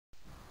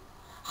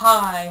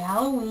Hi,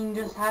 Halloween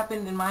just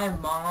happened and my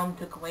mom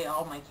took away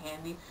all my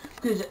candy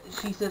because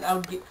she said I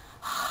would get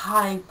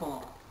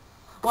hypo.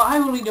 Well, I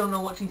really don't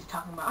know what she's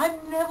talking about.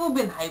 I've never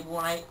been hypo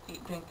when I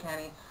drink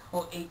candy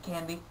or ate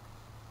candy.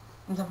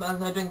 And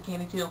sometimes I drink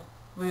candy too.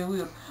 Very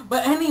weird.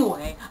 But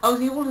anyway, I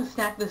was able to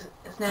snag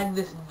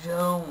this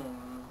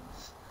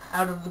Jones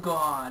out of the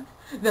god.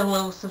 They'll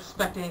never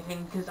suspect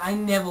anything because I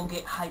never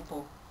get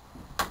hypo.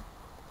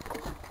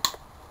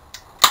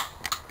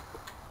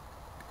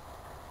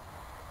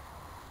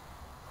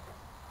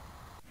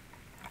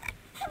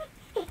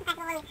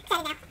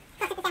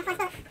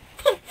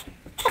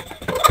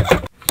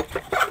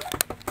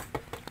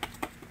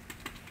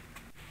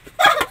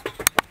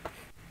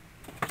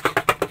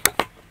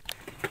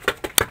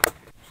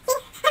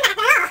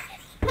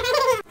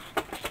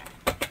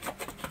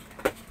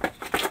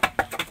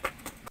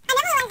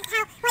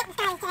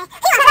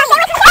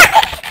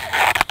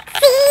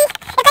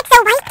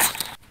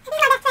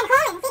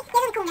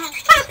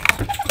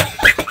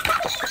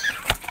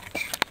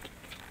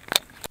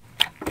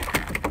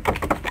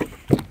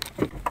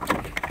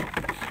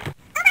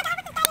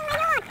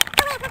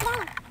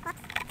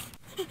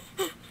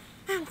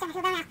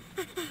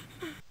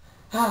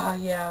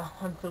 Yeah,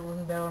 I'm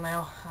feeling better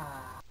now.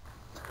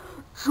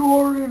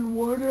 Jordan,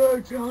 what did I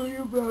tell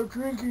you about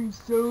drinking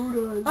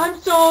sodas? I'm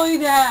sorry,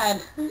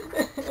 Dad!